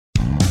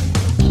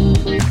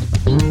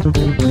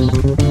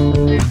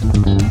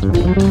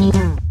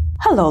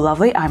Hello,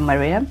 lovely. I'm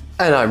Maria.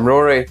 And I'm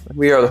Rory.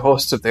 We are the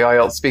hosts of the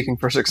IELTS Speaking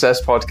for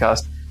Success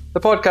podcast,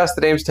 the podcast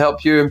that aims to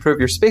help you improve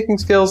your speaking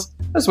skills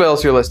as well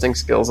as your listening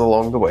skills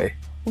along the way.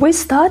 We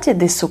started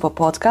this super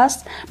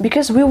podcast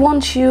because we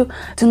want you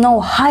to know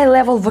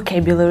high-level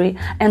vocabulary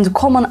and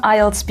common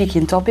IELTS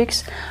speaking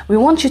topics. We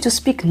want you to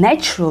speak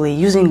naturally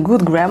using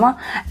good grammar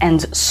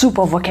and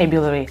super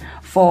vocabulary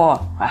for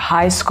a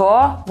high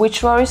score.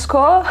 Which Rory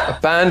score? A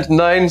band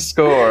 9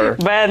 score.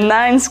 Band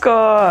 9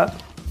 score.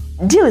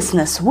 Dear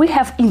listeners, we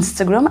have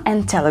Instagram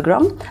and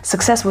Telegram,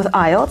 Success with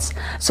IELTS.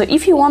 So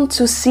if you want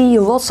to see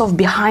lots of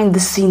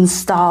behind-the-scenes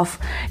stuff,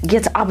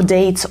 get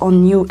updates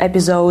on new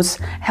episodes,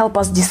 help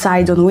us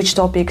decide on which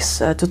topics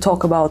to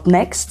talk about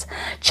next,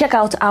 check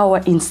out our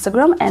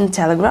Instagram and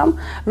Telegram.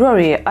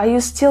 Rory, are you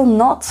still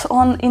not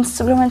on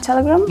Instagram and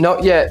Telegram?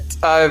 Not yet.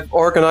 I've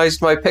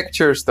organised my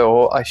pictures,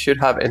 though. I should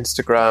have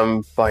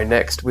Instagram by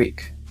next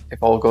week,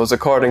 if all goes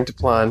according to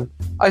plan.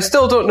 I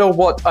still don't know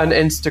what an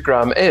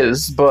Instagram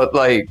is, but,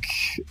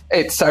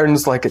 it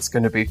sounds like it's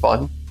going to be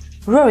fun.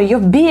 Rory,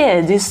 your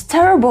beard is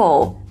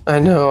terrible. I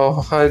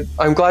know.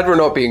 I'm glad we're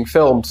not being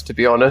filmed, to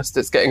be honest.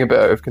 It's getting a bit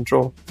out of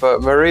control.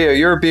 But Maria,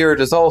 your beard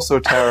is also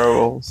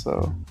terrible,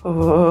 so...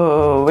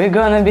 Oh, we're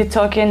gonna be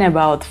talking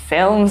about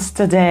films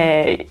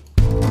today.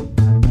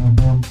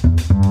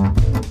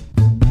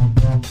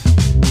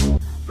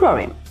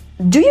 Rory,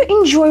 do you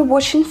enjoy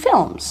watching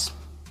films?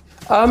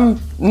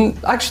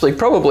 Actually,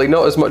 probably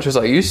not as much as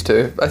I used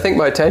to. I think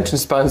my attention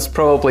span's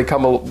probably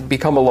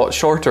become a lot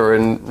shorter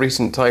in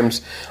recent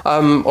times,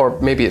 or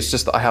maybe it's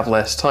just that I have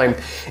less time.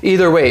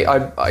 Either way,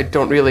 I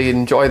don't really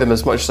enjoy them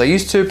as much as I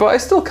used to, but I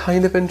still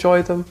kind of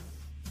enjoy them.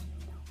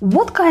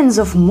 What kinds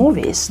of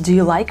movies do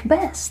you like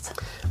best?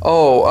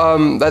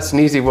 Oh, that's an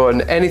easy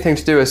one. Anything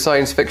to do with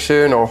science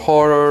fiction or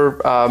horror,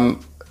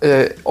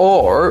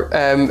 or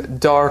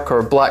dark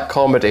or black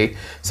comedy.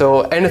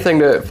 So anything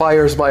that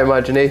fires my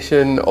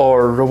imagination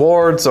or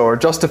rewards or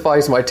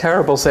justifies my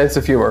terrible sense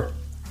of humour.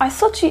 I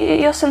thought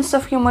your sense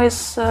of humour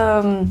is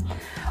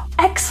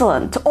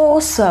excellent,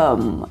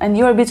 awesome, and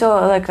you're a bit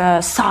like a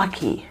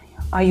sarky.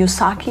 Are you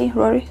sarky,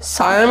 Rory?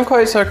 Sarky. I am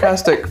quite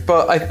sarcastic,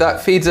 but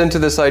that feeds into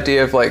this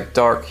idea of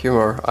dark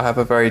humour. I have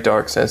a very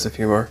dark sense of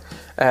humour.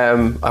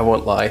 I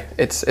won't lie,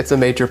 it's a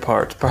major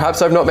part.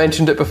 Perhaps I've not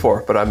mentioned it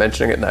before, but I'm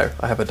mentioning it now.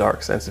 I have a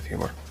dark sense of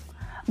humour.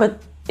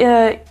 But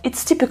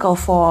it's typical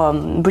for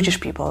British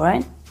people,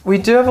 right? We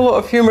do have a lot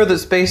of humour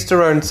that's based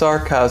around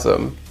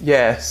sarcasm,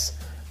 yes.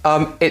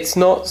 It's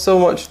not so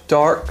much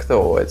dark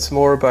though, it's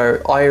more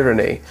about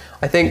irony.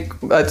 I think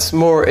it's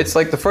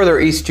like the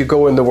further east you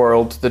go in the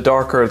world, the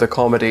darker the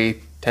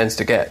comedy tends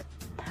to get.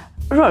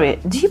 Rory,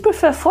 do you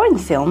prefer foreign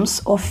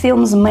films or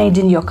films made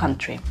in your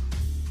country?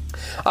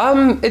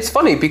 It's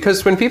funny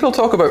because when people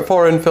talk about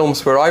foreign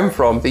films where I'm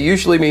from, they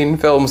usually mean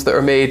films that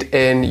are made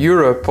in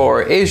Europe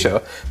or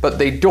Asia, but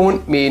they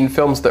don't mean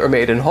films that are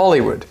made in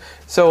Hollywood.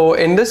 So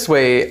in this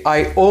way,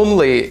 I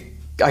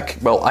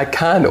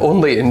can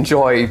only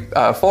enjoy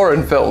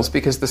foreign films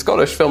because the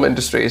Scottish film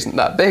industry isn't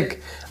that big.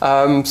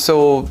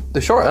 So the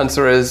short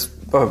answer is,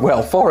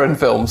 foreign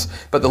films,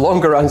 but the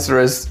longer answer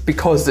is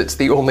because it's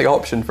the only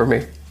option for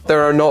me.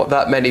 There are not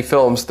that many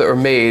films that are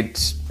made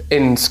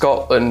in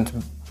Scotland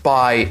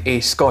by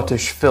a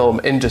Scottish film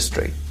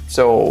industry.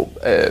 So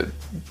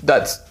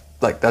that's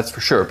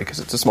for sure because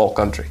it's a small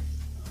country.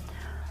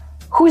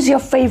 Who's your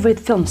favorite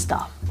film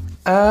star?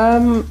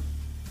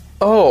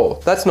 Oh,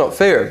 that's not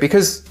fair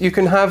because you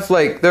can have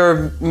there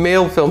are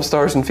male film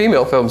stars and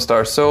female film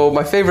stars. So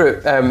my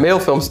favorite male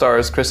film star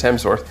is Chris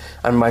Hemsworth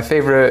and my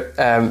favorite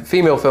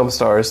female film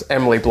star is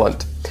Emily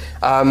Blunt.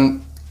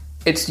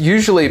 It's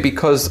usually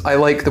because I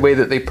like the way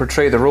that they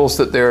portray the roles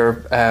that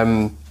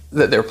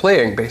they're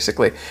playing,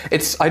 basically.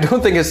 I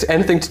don't think it's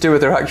anything to do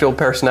with their actual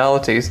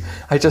personalities.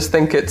 I just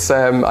think it's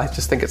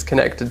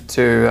connected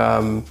to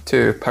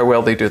how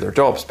well they do their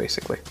jobs,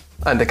 basically,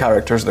 and the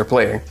characters they're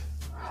playing.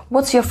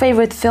 What's your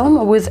favorite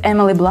film with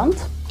Emily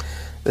Blunt?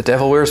 The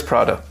Devil Wears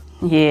Prada.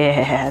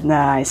 Yeah,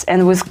 nice.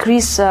 And with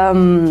Chris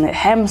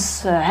Hemsworth?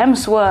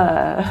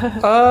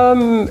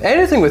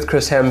 Anything with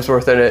Chris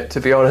Hemsworth in it, to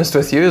be honest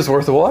with you, is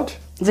worth a watch.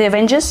 The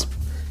Avengers?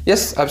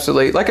 Yes,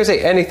 absolutely. Like I say,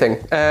 anything.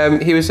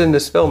 He was in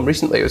this film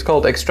recently. It was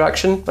called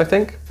Extraction, I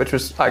think, which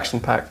was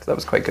action-packed. That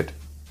was quite good.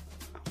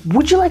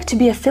 Would you like to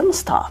be a film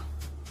star?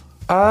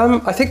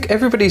 I think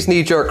everybody's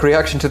knee-jerk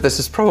reaction to this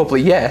is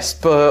probably yes,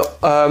 but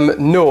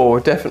no,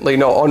 definitely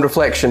not. On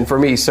reflection, for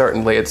me,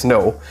 certainly it's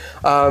no.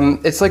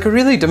 It's like a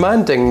really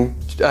demanding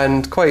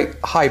and quite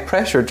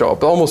high-pressure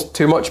job, almost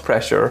too much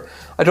pressure.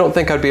 I don't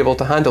think I'd be able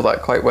to handle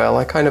that quite well.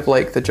 I kind of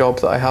like the job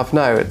that I have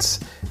now. It's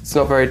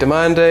not very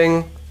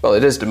demanding. Well,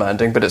 it is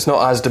demanding, but it's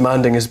not as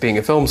demanding as being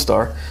a film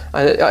star.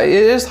 And it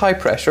is high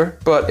pressure,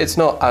 but it's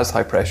not as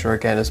high pressure,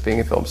 again, as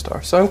being a film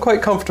star. So I'm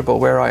quite comfortable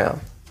where I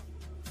am.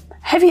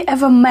 Have you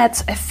ever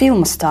met a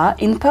film star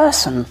in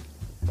person?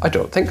 I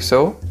don't think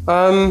so.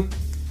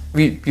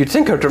 You'd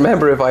think I'd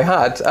remember if I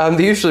had.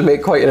 They usually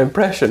make quite an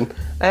impression.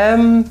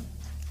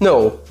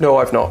 No,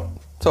 I've not.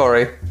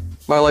 Sorry.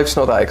 My life's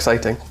not that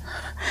exciting.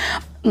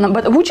 No,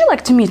 but would you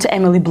like to meet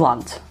Emily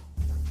Blunt?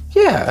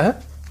 Yeah,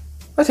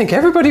 I think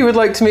everybody would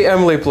like to meet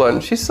Emily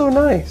Blunt. She's so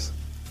nice.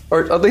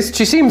 Or at least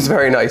she seems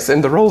very nice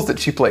in the roles that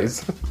she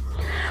plays.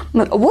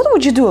 What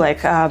would you do?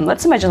 Like,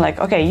 let's imagine, like,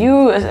 okay,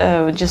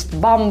 you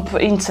just bump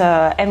into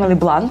Emily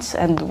Blunt,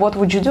 and what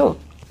would you do?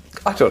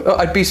 I don't know.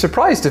 I'd be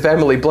surprised if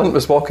Emily Blunt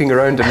was walking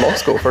around in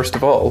Moscow, first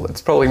of all.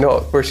 It's probably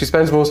not where she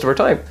spends most of her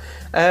time.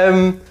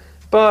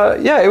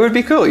 But yeah, it would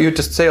be cool. You'd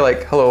just say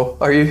like, hello,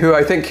 are you who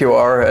I think you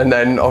are? And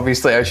then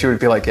obviously she would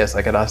be like, yes,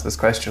 I get asked this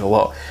question a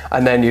lot.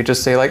 And then you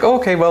just say like, oh,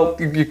 okay, well,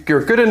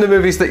 you're good in the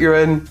movies that you're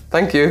in.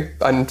 Thank you.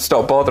 And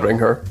stop bothering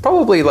her.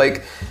 Probably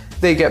like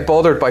they get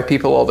bothered by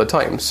people all the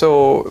time.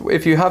 So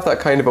if you have that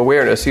kind of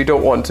awareness, you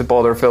don't want to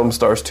bother film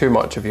stars too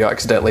much if you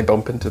accidentally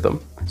bump into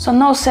them. So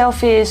no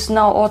selfies,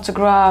 no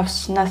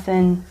autographs,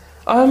 nothing?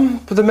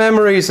 But the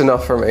memory is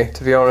enough for me,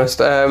 to be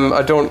honest.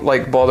 I don't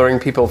like bothering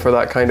people for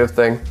that kind of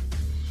thing.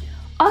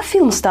 Are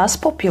film stars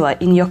popular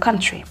in your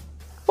country?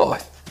 Well, I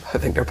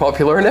think they're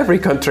popular in every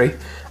country.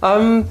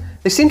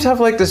 They seem to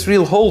have like this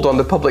real hold on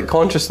the public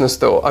consciousness,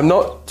 though. I'm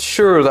not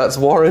sure that's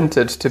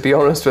warranted, to be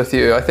honest with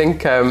you. I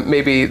think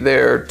maybe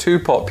they're too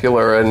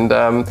popular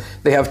and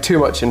they have too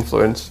much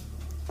influence.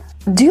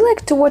 Do you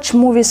like to watch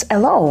movies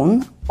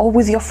alone or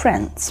with your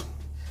friends?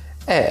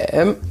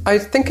 I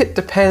think it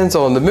depends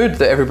on the mood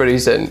that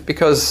everybody's in,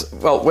 because,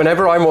 well,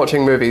 whenever I'm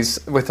watching movies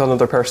with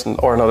another person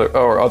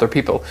or other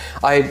people,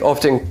 I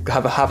often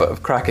have a habit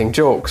of cracking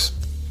jokes.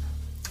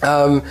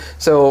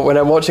 So when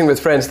I'm watching with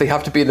friends, they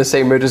have to be in the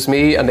same mood as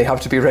me and they have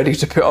to be ready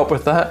to put up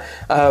with that.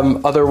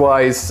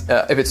 Otherwise,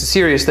 if it's a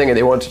serious thing and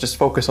they want to just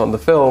focus on the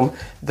film,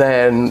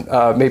 then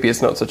maybe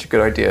it's not such a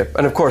good idea.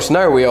 And of course,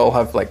 now we all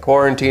have like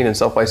quarantine and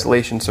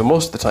self-isolation, so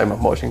most of the time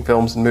I'm watching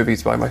films and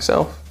movies by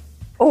myself.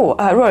 Oh,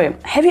 Rory,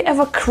 have you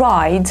ever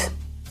cried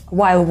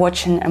while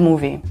watching a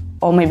movie?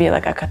 Or maybe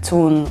like a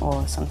cartoon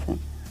or something?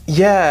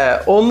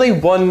 Yeah, only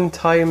one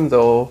time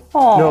though.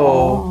 Aww.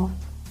 No.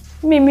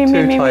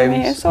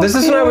 Me. So this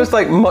is when I was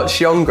like much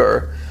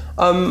younger.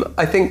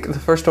 I think the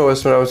first one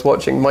was when I was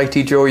watching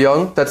Mighty Joe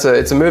Young.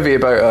 It's a movie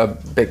about a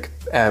big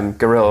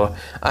gorilla,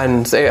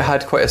 and it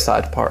had quite a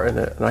sad part in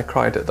it, and I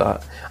cried at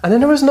that. And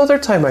then there was another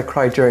time I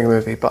cried during a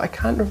movie, but I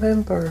can't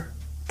remember.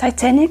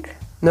 Titanic?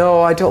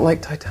 No, I don't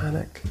like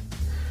Titanic.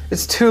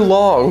 It's too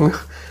long,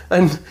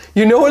 and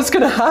you know what's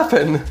going to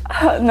happen.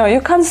 No, you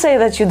can't say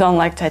that you don't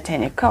like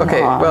Titanic. Come on.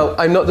 Okay, well,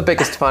 I'm not the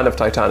biggest fan of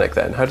Titanic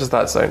then. How does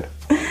that sound?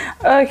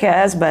 Okay,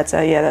 that's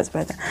better. Yeah, that's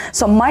better.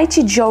 So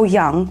Mighty Joe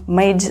Young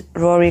made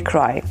Rory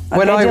cry. Okay,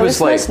 when I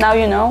was like now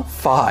you know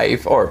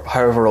 5 or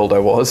however old I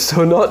was,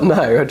 so not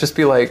now. I'd just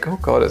be like, oh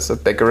god, it's a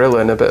big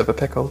gorilla in a bit of a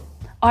pickle.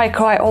 I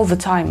cry all the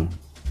time.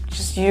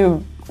 Just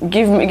you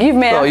give me a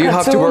well, you cartoon,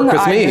 have to work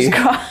with me. Just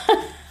cry.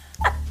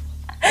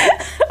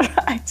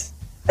 Right.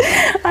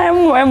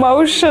 I'm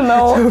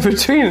emotional. So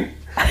between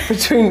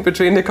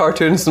the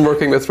cartoons and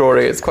working with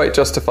Rory, it's quite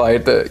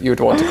justified that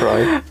you'd want to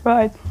cry.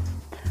 Right.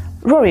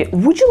 Rory,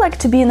 would you like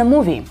to be in a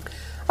movie?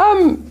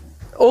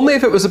 Only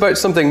if it was about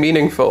something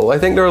meaningful. I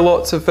think there are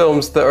lots of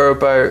films that are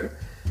about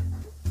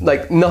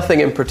like nothing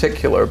in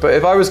particular, but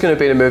if I was going to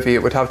be in a movie,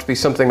 it would have to be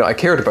something that I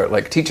cared about,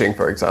 like teaching,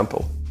 for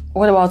example.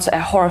 What about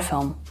a horror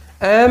film?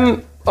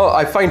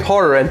 I find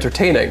horror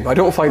entertaining. I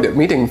don't find it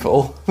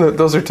meaningful.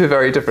 Those are two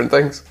very different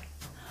things.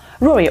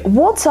 Rory,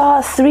 what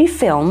are 3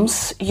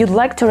 films you'd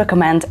like to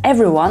recommend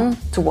everyone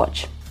to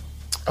watch?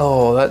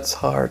 Oh, that's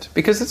hard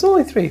because it's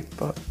only 3,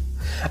 but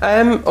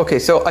okay,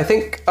 so I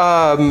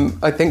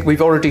think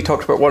we've already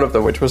talked about one of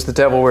them, which was The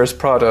Devil Wears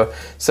Prada.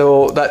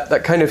 So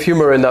that kind of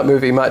humor in that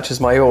movie matches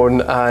my own,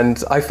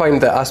 and I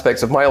find that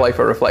aspects of my life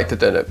are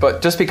reflected in it.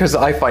 But just because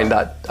I find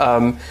that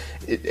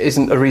it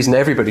isn't a reason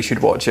everybody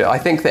should watch it. I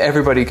think that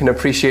everybody can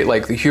appreciate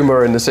like the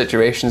humor and the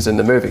situations in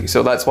the movie.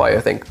 So that's why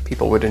I think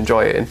people would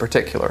enjoy it in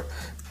particular.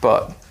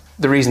 But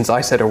the reasons I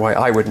said are why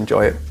I would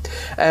enjoy it.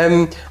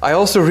 I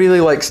also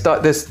really like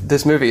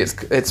this movie.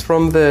 It's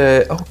from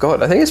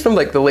I think it's from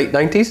like the late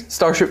 90s,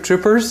 Starship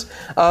Troopers.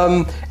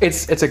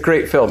 It's a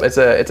great film. It's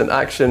an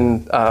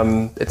action.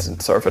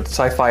 It's sort of a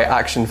sci-fi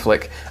action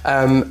flick,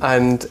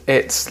 and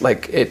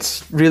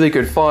it's really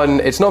good fun.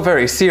 It's not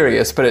very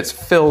serious, but it's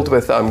filled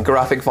with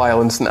graphic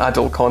violence and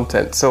adult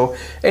content. So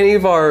any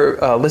of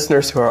our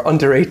listeners who are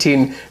under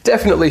 18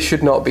 definitely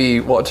should not be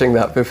watching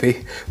that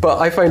movie. But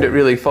I find it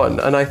really fun,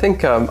 and I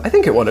think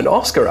it won an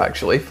Oscar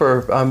actually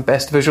for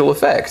best visual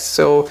effects.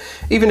 So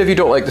even if you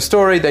don't like the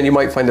story, then you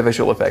might find the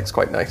visual effects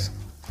quite nice.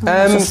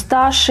 So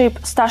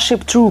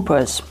Starship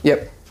Troopers.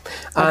 Yep.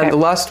 And Okay. the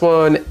last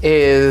one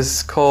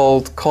is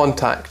called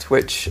Contact,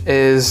 which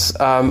is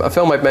a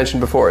film I've mentioned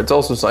before. It's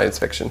also science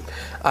fiction.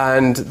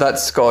 And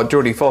that's got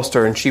Jodie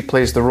Foster, and she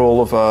plays the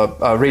role of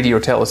a radio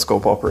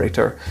telescope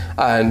operator.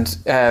 And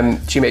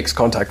she makes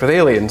contact with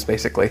aliens,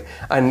 basically.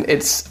 And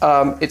it's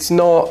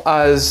not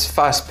as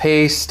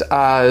fast-paced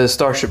as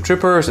Starship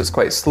Troopers. It's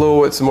quite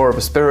slow. It's more of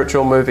a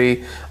spiritual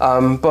movie.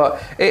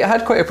 But it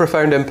had quite a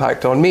profound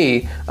impact on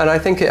me. And I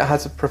think it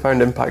has a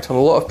profound impact on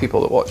a lot of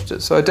people that watched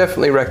it. So I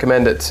definitely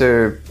recommend it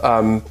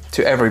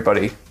to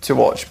everybody to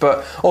watch,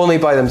 but only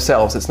by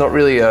themselves. It's not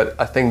really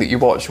a thing that you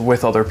watch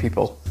with other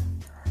people.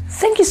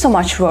 Thank you so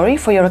much, Rory,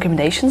 for your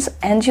recommendations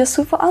and your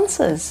super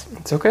answers.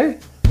 It's okay.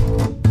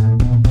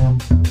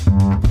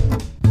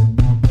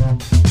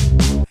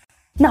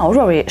 Now,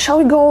 Rory, shall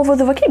we go over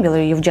the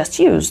vocabulary you've just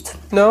used?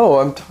 No,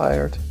 I'm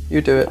tired.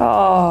 You do it.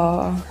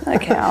 Oh,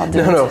 okay, I'll do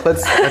it. No,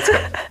 let's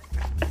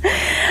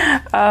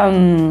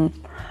go.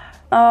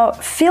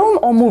 Film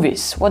or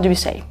movies? What do we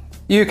say?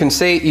 You can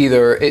say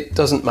either, it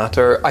doesn't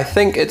matter. I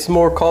think it's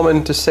more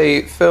common to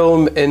say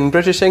film in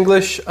British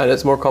English, and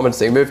it's more common to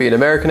say movie in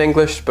American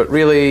English, but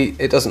really,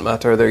 it doesn't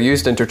matter. They're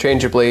used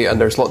interchangeably,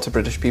 and there's lots of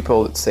British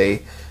people that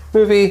say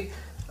movie,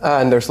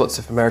 and there's lots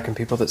of American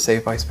people that say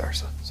vice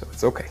versa, so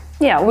it's okay.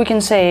 Yeah, we can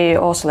say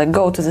also like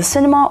go to the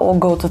cinema or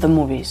go to the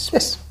movies.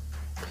 Yes.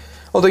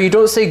 Although you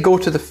don't say go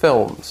to the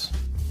films.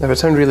 That would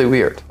sound really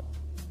weird.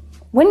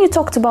 When you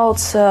talked about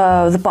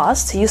the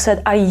past, you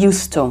said I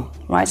used to,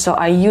 right? So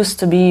I used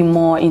to be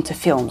more into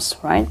films,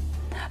 right?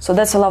 So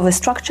that's a lovely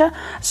structure.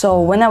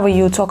 So whenever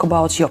you talk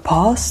about your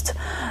past,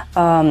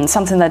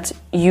 something that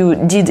you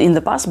did in the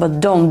past but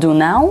don't do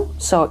now,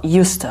 so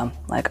used to.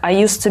 Like I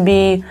used to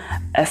be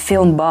a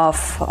film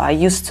buff, I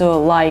used to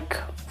like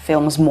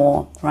films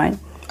more, right?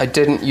 I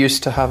didn't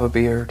used to have a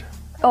beard.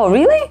 Oh,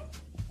 really?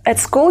 At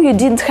school you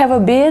didn't have a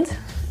beard?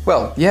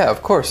 Well, yeah,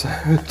 of course.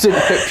 I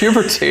didn't hit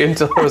puberty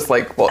until I was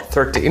like,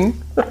 13?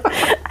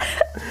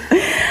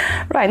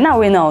 Right, now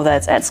we know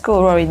that at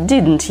school Rory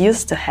didn't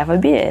used to have a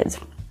beard.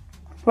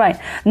 Right,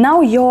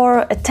 now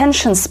your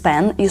attention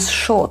span is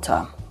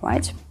shorter,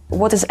 right?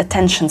 What is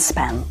attention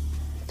span?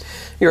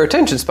 Your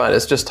attention span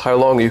is just how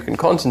long you can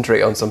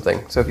concentrate on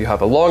something. So if you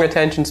have a long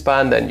attention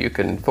span, then you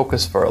can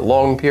focus for a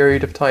long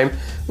period of time.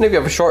 And if you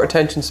have a short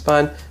attention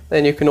span,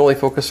 then you can only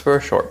focus for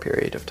a short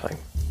period of time.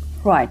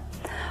 Right.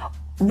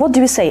 What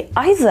do we say,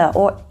 either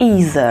or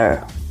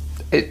either?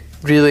 It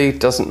really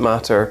doesn't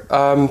matter.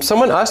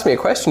 Someone asked me a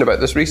question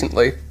about this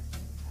recently,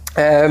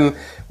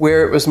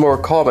 where it was more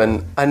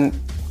common, and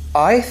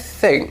I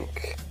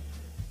think,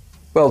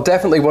 well,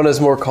 definitely one is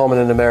more common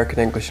in American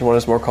English and one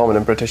is more common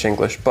in British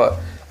English, but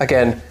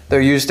again, they're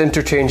used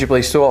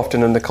interchangeably so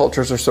often and the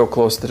cultures are so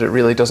close that it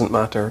really doesn't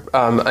matter.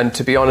 And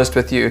to be honest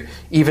with you,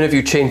 even if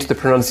you change the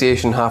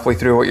pronunciation halfway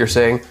through what you're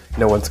saying,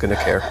 no one's going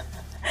to care.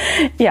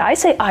 Yeah, I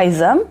say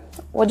either.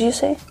 What do you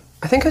say?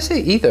 I think I say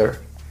either.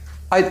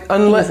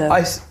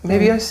 I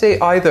say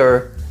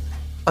either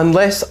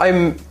unless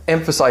I'm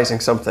emphasizing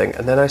something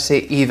and then I say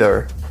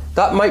either.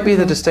 That might be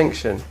the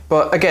distinction.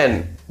 But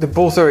again, they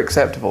both are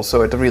acceptable,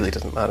 so it really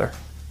doesn't matter.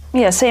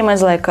 Yeah, same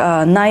as like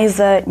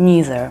neither,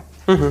 neither.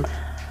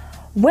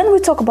 Mm-hmm. When we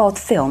talk about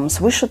films,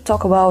 we should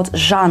talk about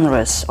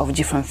genres of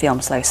different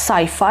films, like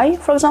sci-fi,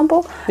 for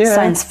example,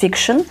 science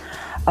fiction,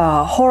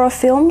 horror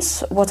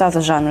films. What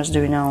other genres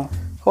do you know?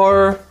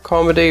 Horror,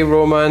 comedy,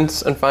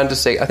 romance, and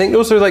fantasy. I think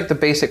those are like the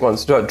basic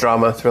ones.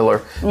 Drama,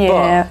 thriller.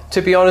 Yeah. But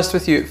to be honest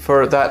with you,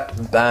 for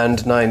that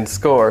band 9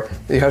 score,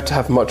 you have to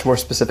have much more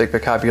specific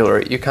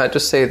vocabulary. You can't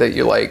just say that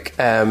you like.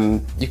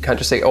 You can't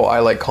just say, "Oh, I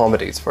like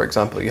comedies," for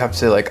example. You have to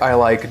say like, "I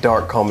like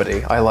dark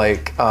comedy. I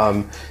like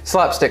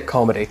slapstick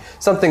comedy."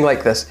 Something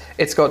like this.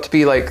 It's got to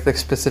be like the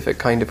specific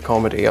kind of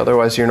comedy.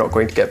 Otherwise, you're not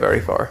going to get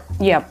very far.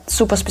 Yeah,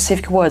 super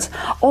specific words.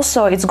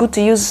 Also, it's good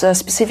to use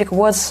specific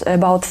words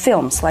about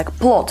films, like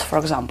plot, for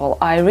example.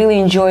 I really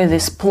enjoy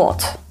this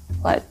plot.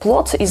 Like,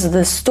 plot is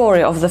the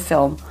story of the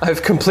film.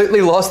 I've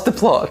completely lost the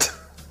plot.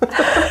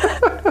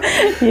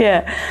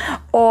 Yeah.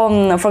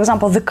 Or, for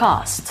example, the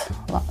cast,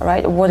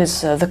 right? What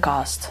is the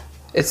cast?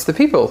 It's the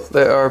people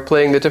that are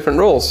playing the different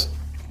roles.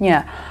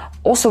 Yeah.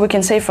 Also, we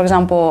can say, for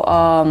example,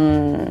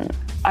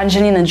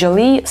 Angelina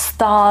Jolie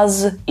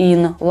stars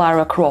in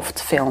Lara Croft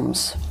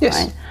films. Yes.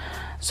 Right?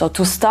 So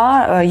to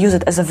star, use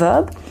it as a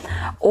verb.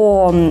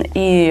 Or,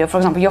 for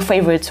example, your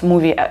favorite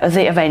movie,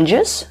 The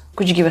Avengers.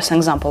 Could you give us an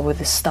example with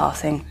this star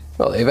thing?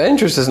 Well, The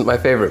Avengers isn't my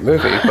favorite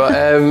movie,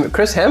 but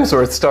Chris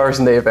Hemsworth stars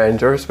in The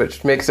Avengers,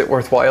 which makes it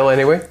worthwhile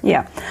anyway.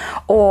 Yeah.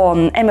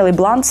 Or Emily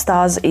Blunt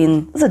stars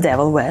in The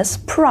Devil Wears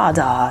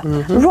Prada.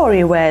 Mm-hmm.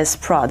 Rory wears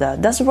Prada.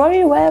 Does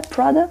Rory wear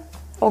Prada?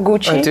 Or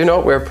Gucci? I do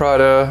not wear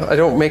Prada. I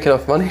don't make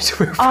enough money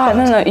to wear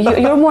Prada. No.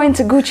 You're more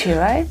into Gucci,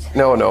 right?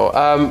 No.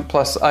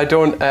 Plus, I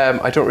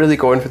don't really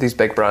go in for these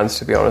big brands,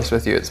 to be honest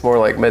with you. It's more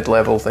like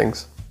mid-level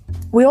things.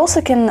 We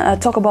also can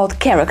talk about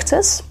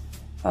characters.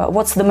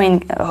 What's the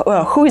main?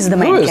 Who is the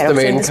main character? Who is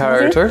the main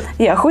character?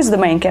 Movie? Yeah, who is the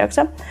main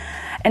character?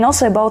 And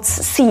also about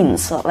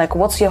scenes. Like,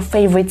 what's your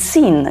favorite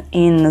scene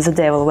in The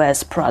Devil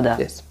Wears Prada?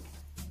 Yes.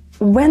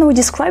 When we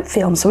describe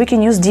films, we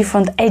can use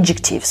different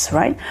adjectives,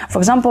 right? For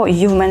example,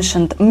 you've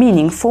mentioned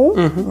meaningful,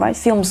 right?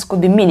 Films could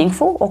be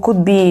meaningful or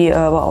could be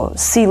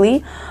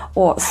silly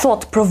or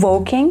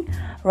thought-provoking,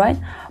 right?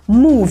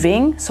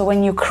 Moving, so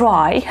when you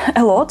cry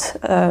a lot,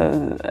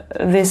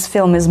 this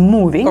film is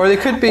moving. Or they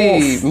could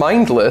be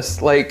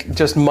mindless, like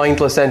just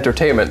mindless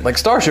entertainment. Like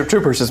Starship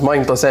Troopers is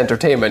mindless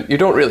entertainment. You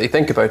don't really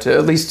think about it,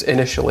 at least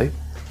initially.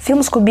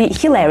 Films could be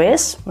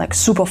hilarious, like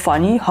super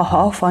funny,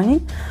 haha,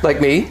 funny. Like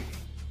me?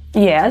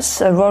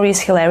 Yes, Rory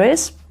is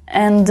hilarious.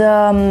 And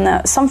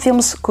some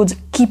films could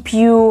keep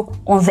you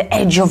on the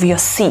edge of your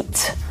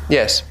seat.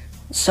 Yes.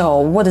 So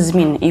what does it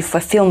mean if a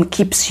film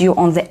keeps you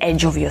on the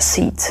edge of your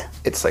seat?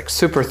 It's like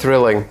super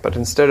thrilling, but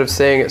instead of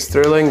saying it's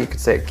thrilling, you could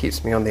say it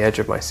keeps me on the edge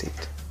of my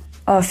seat.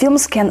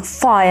 Films can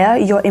fire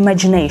your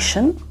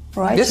imagination,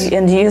 right? Yes.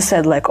 And you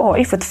said like, oh,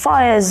 if it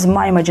fires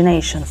my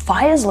imagination.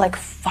 Fires like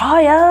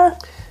fire?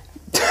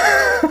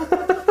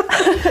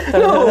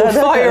 No,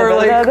 fire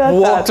like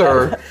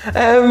water.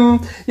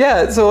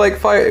 Yeah, so like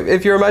fire.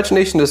 If your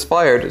imagination is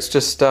fired, it's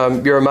just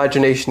your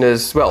imagination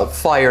is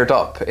fired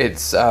up.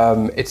 It's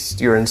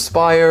you're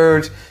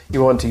inspired.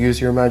 You want to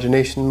use your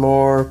imagination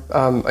more,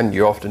 and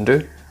you often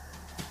do.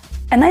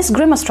 A nice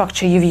grammar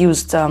structure you've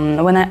used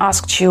when I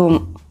asked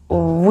you,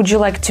 would you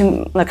like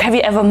to have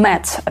you ever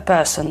met a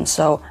person?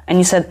 And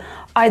you said,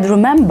 I'd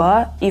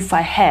remember if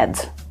I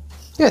had.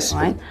 Yes.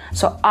 Right?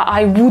 So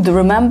I would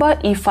remember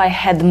if I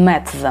had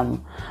met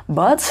them,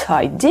 but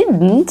I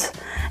didn't.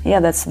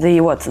 Yeah, that's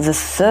the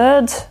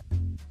third?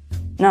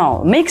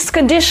 No, mixed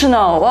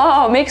conditional.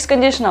 Wow, mixed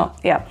conditional.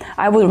 Yeah,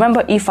 I would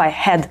remember if I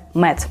had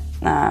met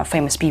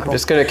famous people. I'm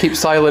just going to keep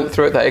silent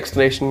throughout that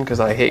explanation because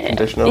I hate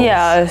conditionals.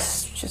 Yeah,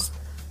 it's just...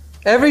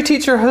 Every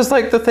teacher has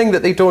like the thing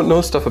that they don't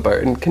know stuff about,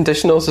 and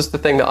conditionals is the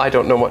thing that I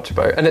don't know much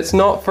about. And it's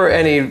not for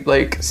any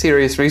like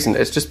serious reason,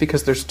 it's just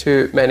because there's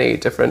too many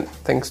different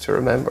things to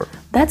remember.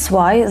 That's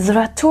why there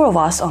are two of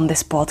us on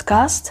this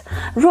podcast.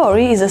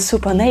 Rory is a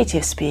super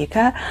native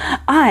speaker.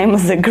 I'm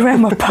the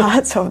grammar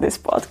part of this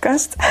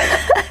podcast.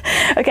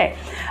 Okay.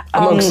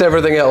 Amongst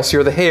everything else,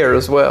 you're the hair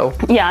as well.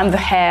 Yeah, I'm the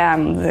hair,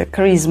 I'm the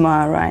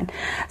charisma, right?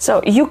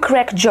 So you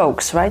crack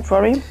jokes, right,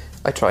 Rory?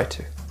 I try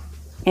to.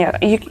 Yeah,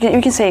 you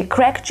can say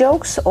crack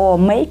jokes or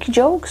make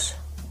jokes.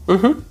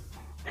 Mm-hmm.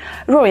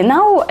 Rory,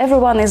 now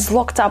everyone is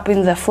locked up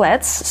in their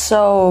flats,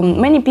 so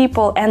many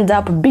people end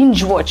up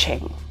binge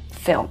watching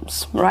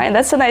films, right?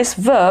 That's a nice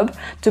verb,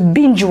 to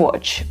binge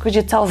watch. Could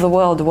you tell the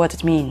world what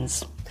it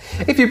means?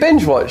 If you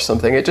binge watch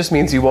something, it just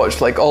means you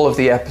watch like all of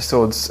the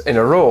episodes in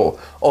a row,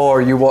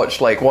 or you watch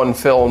like one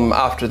film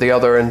after the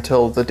other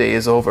until the day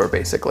is over,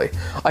 basically.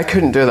 I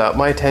couldn't do that.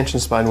 My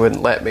attention span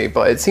wouldn't let me,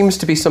 but it seems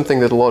to be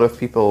something that a lot of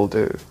people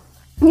do.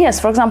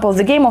 Yes, for example,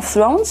 the Game of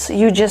Thrones,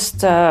 you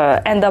just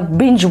end up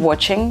binge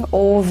watching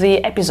all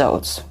the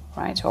episodes,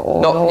 right?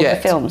 Or all the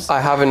films. I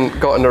haven't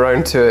gotten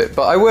around to it,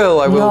 but I will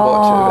watch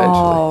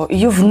it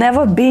eventually. You've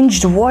never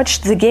binge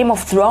watched the Game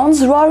of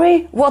Thrones,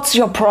 Rory? What's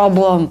your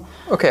problem?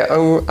 Okay,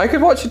 I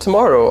could watch it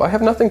tomorrow. I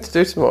have nothing to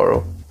do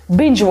tomorrow.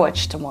 Binge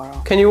watch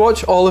tomorrow. Can you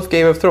watch all of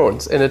Game of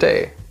Thrones in a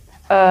day?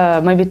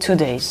 Maybe 2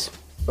 days.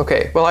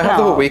 Okay, well I have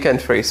the whole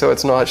weekend free, so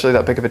it's not actually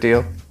that big of a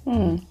deal.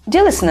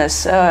 Dear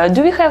listeners,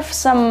 do we have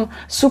some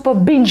super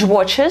binge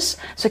watchers?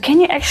 So can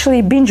you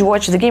actually binge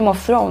watch the Game of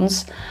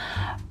Thrones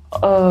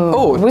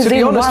to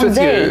be honest with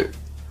you,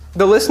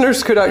 the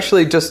listeners could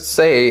actually just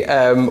say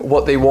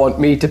what they want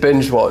me to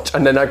binge watch,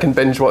 and then I can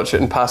binge watch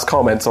it and pass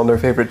comments on their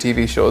favourite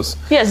TV shows.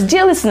 Yes,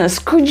 dear listeners,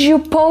 could you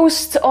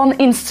post on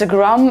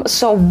Instagram,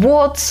 so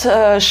what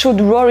should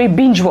Rory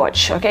binge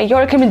watch? Okay, your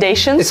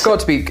recommendations? It's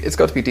got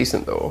to be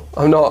decent though.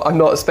 I'm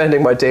not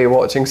spending my day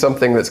watching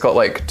something that's got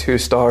like 2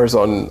 stars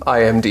on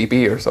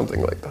IMDb or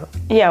something like that.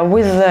 Yeah,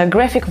 with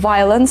graphic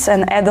violence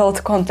and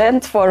adult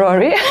content for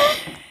Rory.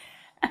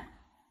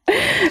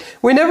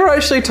 We never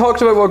actually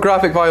talked about what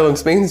graphic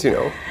violence means, you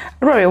know.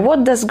 Rory,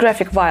 what does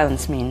graphic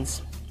violence mean?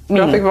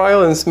 Graphic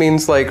violence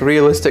means like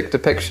realistic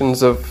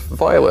depictions of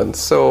violence.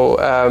 So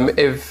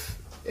if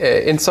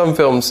in some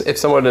films, if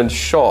someone is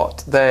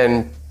shot,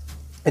 then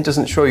it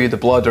doesn't show you the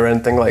blood or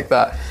anything like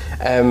that,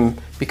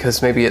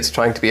 because maybe it's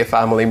trying to be a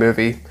family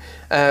movie,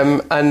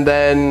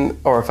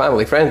 or a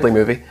family-friendly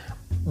movie.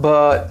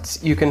 But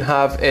you can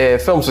have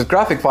films with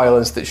graphic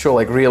violence that show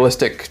like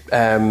realistic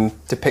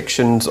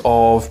depictions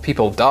of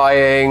people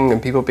dying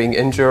and people being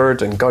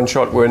injured and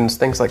gunshot wounds,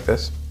 things like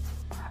this.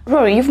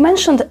 Rory, you've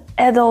mentioned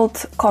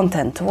adult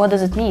content. What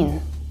does it mean?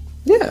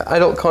 Yeah,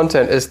 adult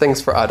content is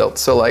things for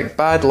adults. So like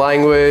bad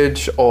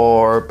language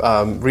or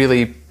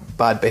really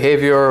bad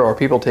behavior or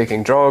people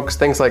taking drugs,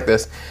 things like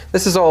this.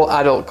 This is all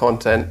adult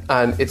content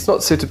and it's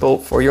not suitable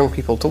for young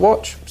people to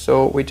watch.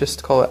 So we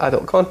just call it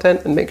adult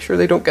content and make sure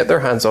they don't get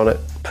their hands on it.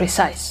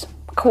 Precise.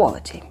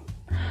 Quality.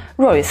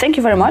 Rory, thank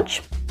you very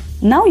much.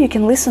 Now you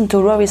can listen to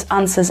Rory's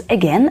answers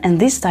again and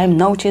this time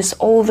notice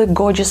all the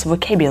gorgeous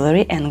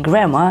vocabulary and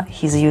grammar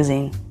he's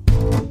using.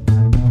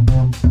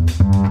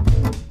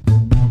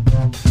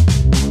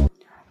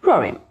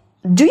 Rory,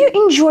 do you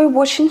enjoy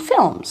watching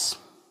films?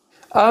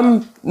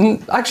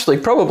 Actually,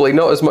 probably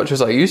not as much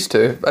as I used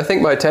to. I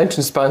think my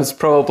attention span's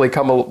probably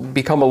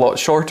become a lot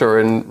shorter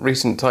in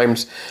recent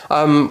times.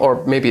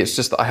 Or maybe it's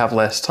just that I have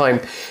less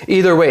time.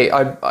 Either way,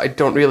 I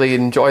don't really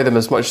enjoy them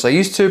as much as I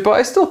used to, but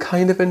I still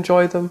kind of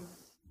enjoy them.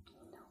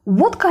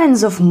 What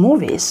kinds of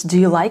movies do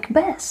you like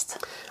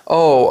best?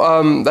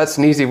 Oh, that's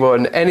an easy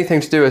one. Anything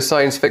to do with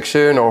science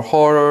fiction or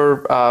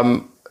horror,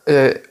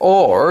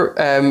 or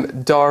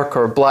dark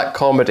or black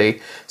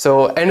comedy.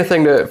 So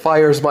anything that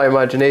fires my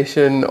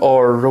imagination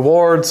or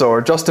rewards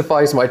or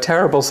justifies my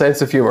terrible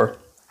sense of humour.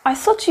 I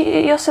thought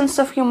your sense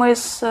of humor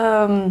is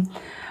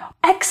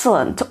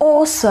excellent,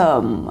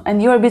 awesome,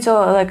 and you're a bit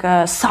like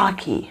a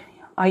sarky.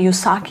 Are you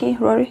sarky,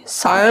 Rory?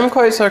 Sarky. I am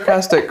quite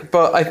sarcastic,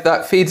 but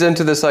that feeds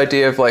into this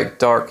idea of like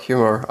dark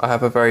humor. I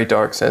have a very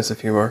dark sense of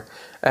humor.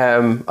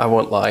 I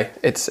won't lie.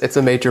 It's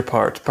a major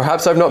part.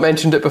 Perhaps I've not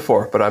mentioned it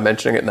before, but I'm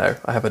mentioning it now.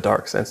 I have a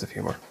dark sense of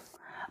humor.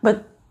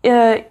 But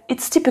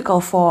it's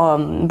typical for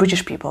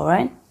British people,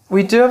 right?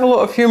 We do have a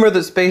lot of humor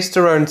that's based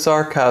around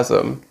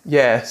sarcasm,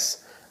 yes.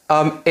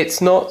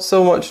 It's not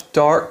so much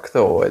dark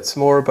though, it's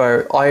more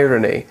about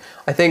irony.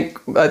 I think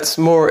it's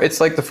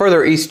like the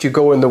further east you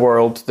go in the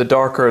world, the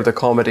darker the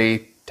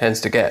comedy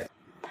tends to get.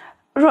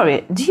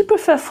 Rory, do you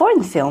prefer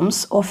foreign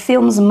films or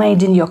films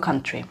made in your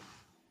country?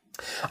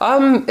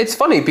 It's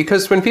funny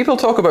because when people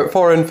talk about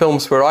foreign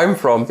films where I'm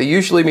from, they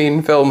usually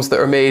mean films that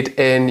are made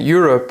in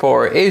Europe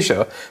or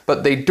Asia,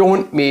 but they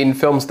don't mean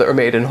films that are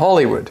made in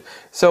Hollywood.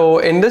 So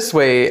in this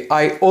way,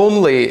 I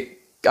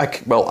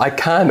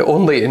can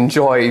only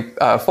enjoy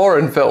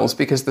foreign films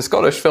because the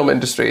Scottish film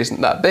industry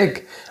isn't that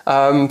big.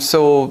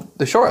 So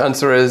the short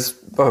answer is,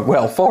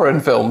 well,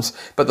 foreign films,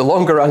 but the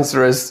longer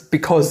answer is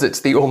because it's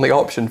the only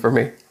option for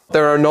me.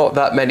 There are not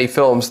that many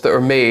films that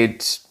are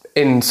made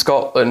in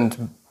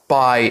Scotland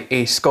by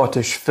a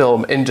Scottish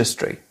film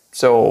industry.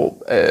 So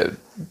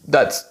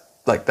that's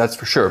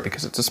for sure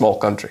because it's a small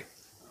country.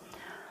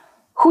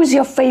 Who's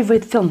your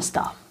favorite film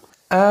star?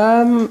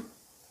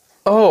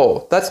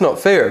 Oh, that's not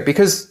fair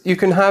because you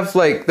can have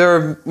there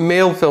are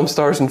male film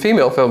stars and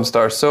female film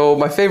stars. So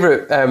my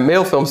favorite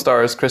male film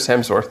star is Chris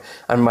Hemsworth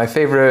and my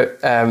favorite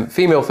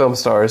female film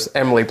star is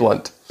Emily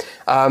Blunt.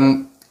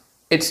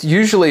 It's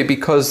usually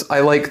because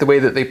I like the way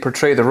that they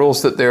portray the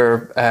roles that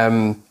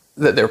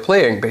they're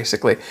playing,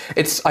 basically.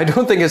 I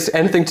don't think it's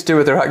anything to do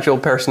with their actual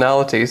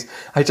personalities.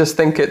 I just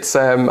think it's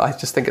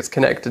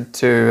connected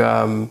to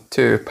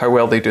how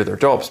well they do their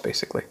jobs,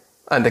 basically,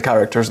 and the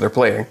characters they're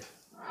playing.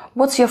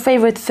 What's your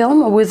favorite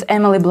film with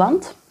Emily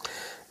Blunt?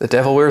 The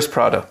Devil Wears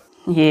Prada.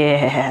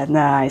 Yeah,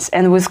 nice.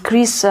 And with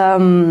Chris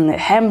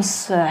Hemsworth?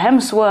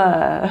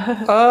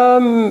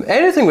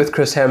 Anything with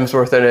Chris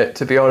Hemsworth in it,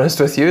 to be honest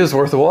with you, is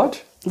worth a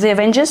watch. The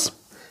Avengers?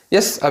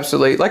 Yes,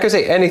 absolutely. Like I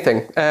say,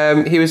 anything.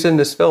 He was in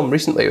this film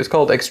recently. It was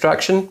called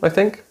Extraction, I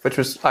think, which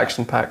was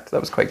action-packed.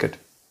 That was quite good.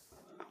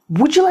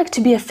 Would you like to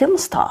be a film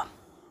star?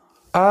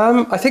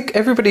 I think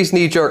everybody's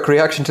knee-jerk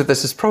reaction to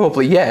this is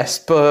probably yes,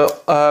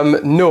 but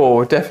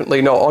no,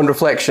 definitely not. On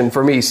reflection,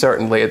 for me,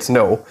 certainly, it's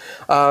no.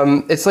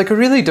 It's like a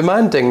really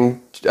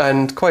demanding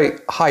and quite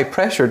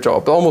high-pressure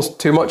job, almost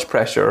too much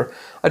pressure.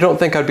 I don't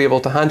think I'd be able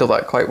to handle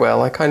that quite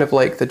well. I kind of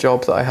like the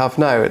job that I have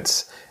now.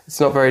 It's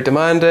not very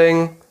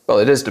demanding. Well,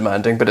 it is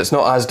demanding, but it's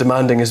not as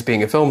demanding as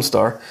being a film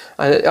star.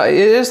 And it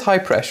is high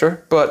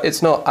pressure, but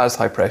it's not as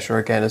high pressure,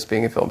 again, as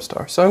being a film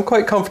star. So I'm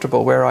quite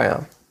comfortable where I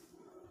am.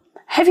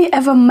 Have you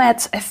ever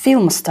met a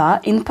film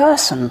star in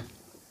person?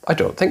 I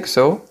don't think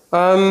so.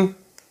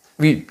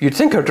 You'd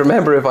think I'd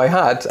remember if I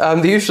had.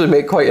 They usually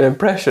make quite an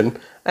impression.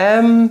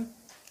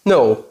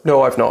 No,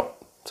 I've not.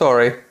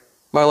 Sorry.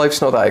 My life's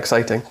not that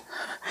exciting.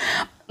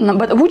 No,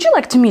 but would you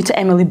like to meet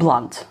Emily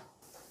Blunt?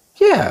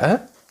 Yeah.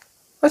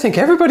 I think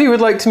everybody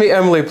would like to meet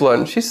Emily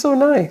Blunt. She's so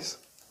nice.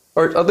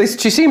 Or at least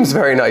she seems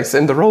very nice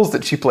in the roles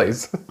that she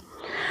plays.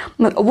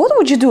 What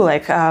would you do?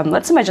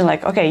 Let's imagine,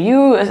 okay,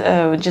 you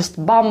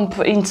just bump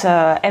into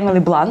Emily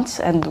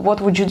Blunt, and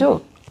what would you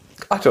do?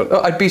 I don't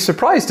know. I'd be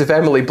surprised if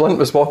Emily Blunt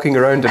was walking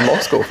around in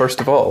Moscow, first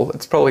of all.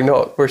 It's probably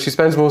not where she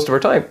spends most of her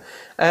time.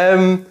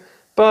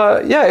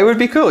 But yeah, it would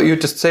be cool.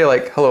 You'd just say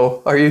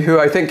hello, are you who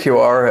I think you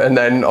are? And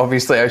then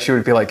obviously she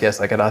would be like, yes,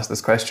 I get asked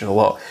this question a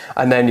lot.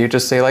 And then you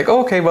just say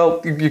oh, okay,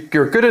 well,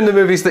 you're good in the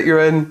movies that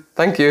you're in.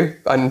 Thank you.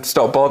 And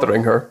stop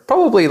bothering her.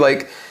 Probably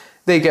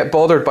they get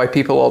bothered by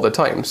people all the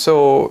time.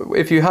 So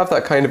if you have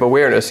that kind of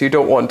awareness, you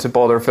don't want to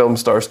bother film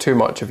stars too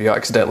much if you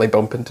accidentally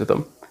bump into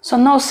them. So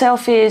no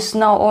selfies,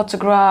 no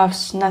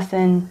autographs,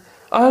 nothing?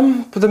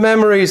 But the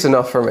memory's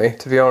enough for me,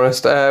 to be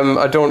honest.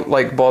 I don't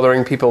like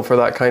bothering people for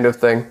that kind of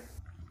thing.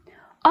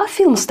 Are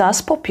film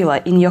stars popular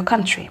in your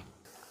country?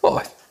 Oh,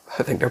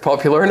 I think they're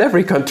popular in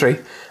every country.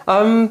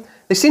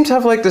 They seem to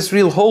have this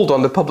real hold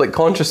on the public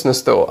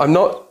consciousness, though. I'm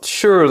not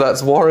sure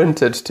that's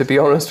warranted, to be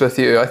honest with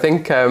you. I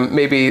think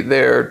maybe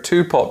they're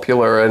too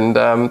popular and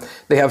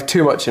they have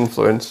too much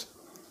influence.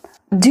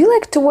 Do you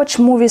like to watch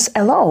movies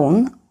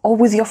alone or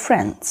with your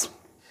friends?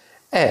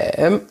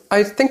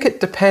 I think it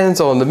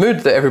depends on the mood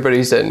that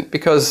everybody's in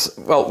because,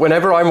 well,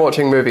 whenever I'm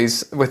watching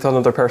movies with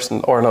another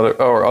person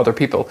or other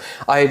people,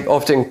 I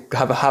often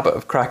have a habit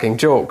of cracking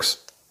jokes.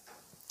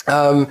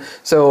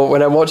 So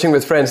when I'm watching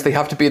with friends, they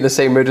have to be in the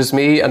same mood as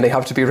me and they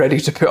have to be ready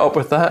to put up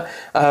with that.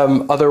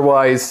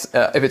 Otherwise,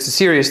 if it's a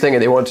serious thing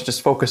and they want to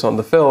just focus on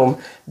the film,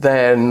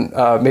 then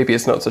maybe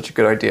it's not such a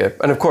good idea.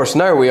 And of course,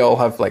 now we all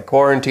have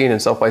quarantine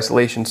and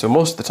self-isolation, so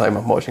most of the time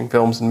I'm watching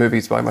films and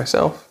movies by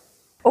myself.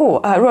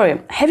 Oh, Rory,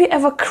 have you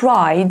ever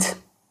cried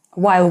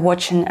while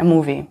watching a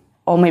movie?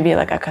 Or maybe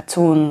a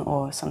cartoon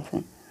or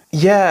something?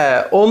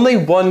 Yeah, only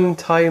one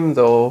time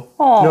though.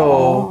 Aww.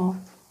 No.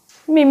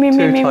 Me.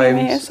 Two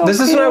times. So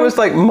this is cute. when I was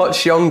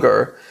much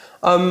younger.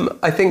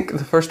 I think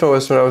the first one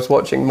was when I was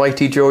watching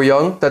Mighty Joe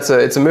Young. It's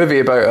a movie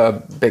about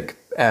a big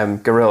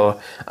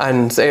gorilla,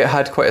 and it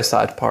had quite a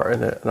sad part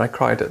in it, and I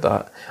cried at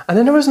that. And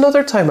then there was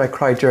another time I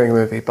cried during a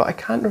movie, but I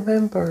can't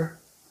remember.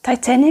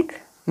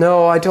 Titanic?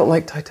 No, I don't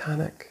like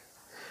Titanic.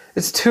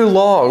 It's too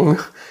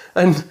long,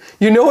 and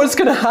you know what's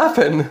going to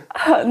happen.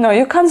 No,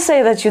 you can't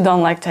say that you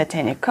don't like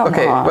Titanic. Come on.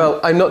 Okay, well,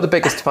 I'm not the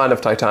biggest fan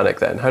of Titanic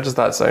then. How does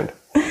that sound?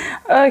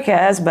 Okay,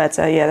 that's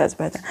better. Yeah, that's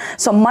better.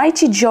 So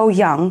Mighty Joe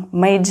Young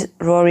made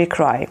Rory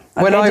cry.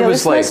 Okay, when I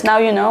was like now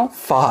you know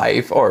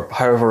 5 or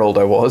however old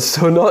I was,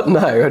 so not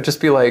now. I'd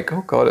just be like,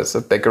 oh God, it's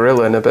a big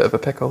gorilla in a bit of a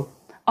pickle.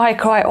 I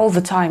cry all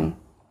the time.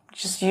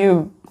 Just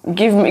you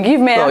give me a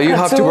well, you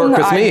cartoon, have to work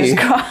with me. Just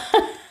cry.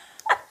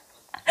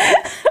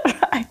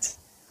 Right.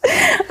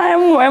 I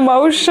am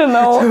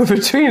emotional. So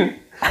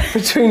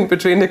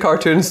between the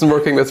cartoons and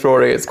working with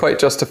Rory, it's quite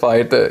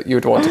justified that you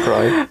would want to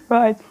cry.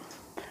 Right.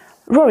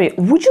 Rory,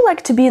 would you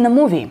like to be in a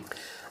movie?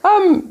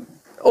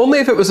 Only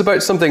if it was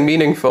about something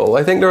meaningful.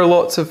 I think there are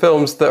lots of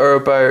films that are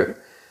about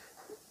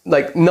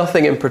like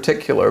nothing in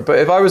particular, but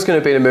if I was going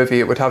to be in a movie,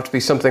 it would have to be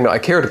something that I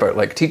cared about,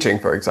 like teaching,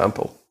 for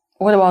example.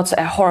 What about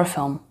a horror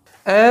film?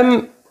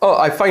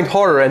 I find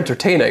horror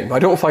entertaining. I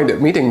don't find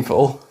it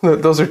meaningful.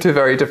 Those are two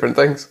very different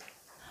things.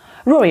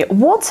 Rory,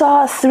 what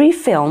are 3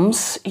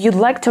 films you'd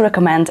like to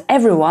recommend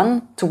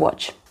everyone to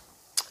watch?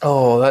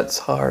 Oh, that's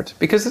hard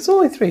because it's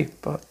only 3,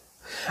 but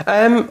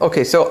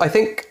okay, so I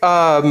think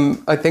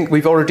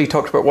we've already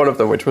talked about one of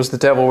them, which was The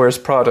Devil Wears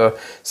Prada.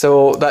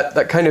 So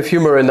that kind of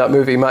humor in that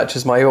movie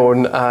matches my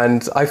own,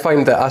 and I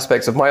find that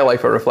aspects of my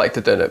life are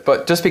reflected in it.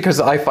 But just because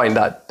I find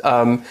that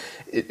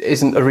it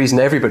isn't a reason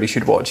everybody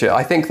should watch it.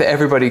 I think that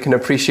everybody can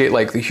appreciate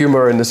like the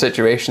humor and the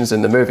situations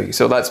in the movie.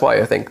 So that's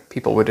why I think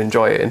people would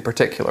enjoy it in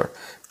particular.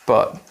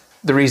 But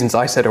the reasons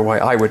I said are why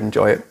I would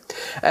enjoy it.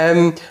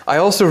 I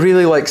also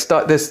really like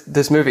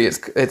this movie.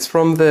 It's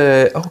from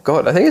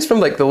I think it's from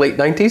like the late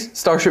 90s,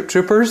 Starship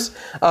Troopers.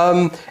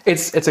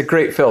 It's a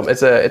great film.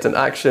 It's an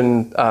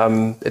action.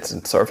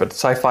 It's sort of a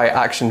sci-fi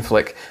action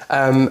flick,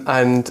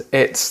 and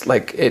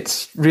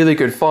it's really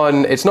good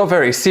fun. It's not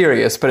very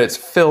serious, but it's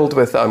filled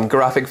with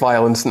graphic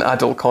violence and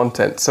adult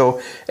content.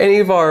 So any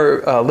of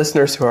our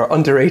listeners who are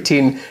under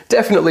 18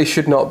 definitely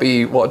should not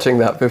be watching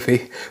that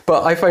movie.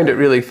 But I find it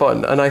really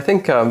fun, and I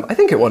think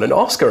it won an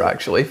Oscar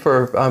actually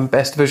for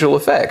best visual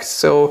effects.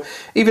 So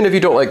even if you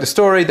don't like the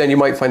story, then you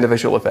might find the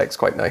visual effects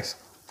quite nice.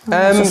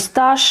 So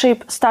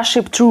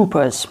Starship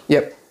Troopers.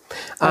 Yep.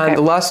 And Okay.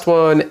 the last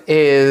one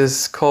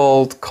is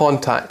called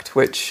Contact,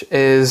 which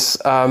is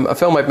a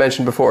film I've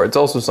mentioned before. It's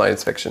also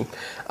science fiction.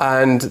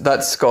 And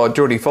that's got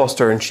Jodie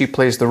Foster, and she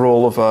plays the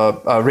role of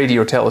a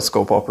radio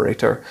telescope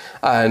operator.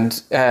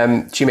 And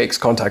she makes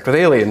contact with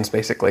aliens,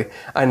 basically.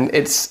 And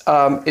it's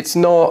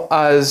not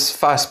as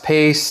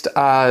fast-paced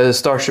as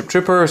Starship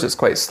Troopers. It's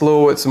quite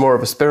slow. It's more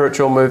of a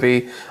spiritual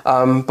movie.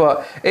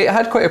 But it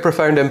had quite a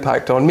profound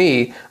impact on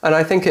me. And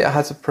I think it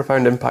has a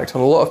profound impact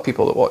on a lot of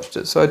people that watched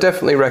it. So I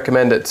definitely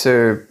recommend it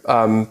to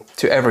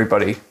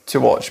everybody to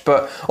watch,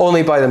 but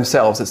only by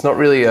themselves. It's not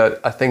really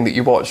a thing that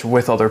you watch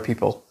with other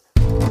people.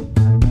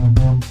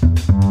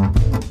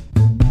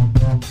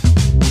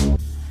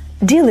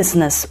 Dear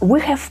listeners, we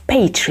have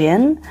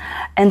Patreon,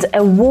 and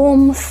a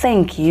warm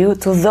thank you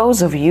to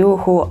those of you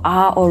who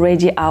are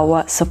already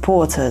our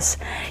supporters.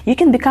 You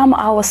can become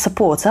our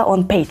supporter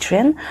on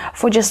Patreon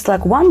for just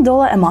like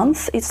 $1 a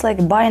month. It's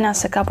like buying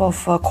us a cup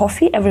of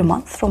coffee every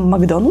month from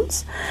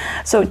McDonald's.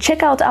 So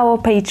check out our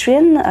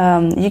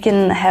Patreon. You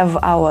can have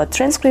our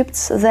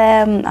transcripts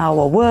there,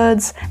 our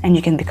words, and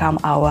you can become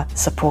our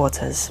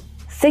supporters.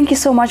 Thank you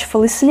so much for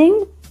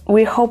listening.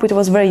 We hope it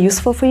was very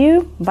useful for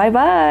you.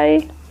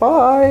 Bye-bye.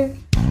 Bye.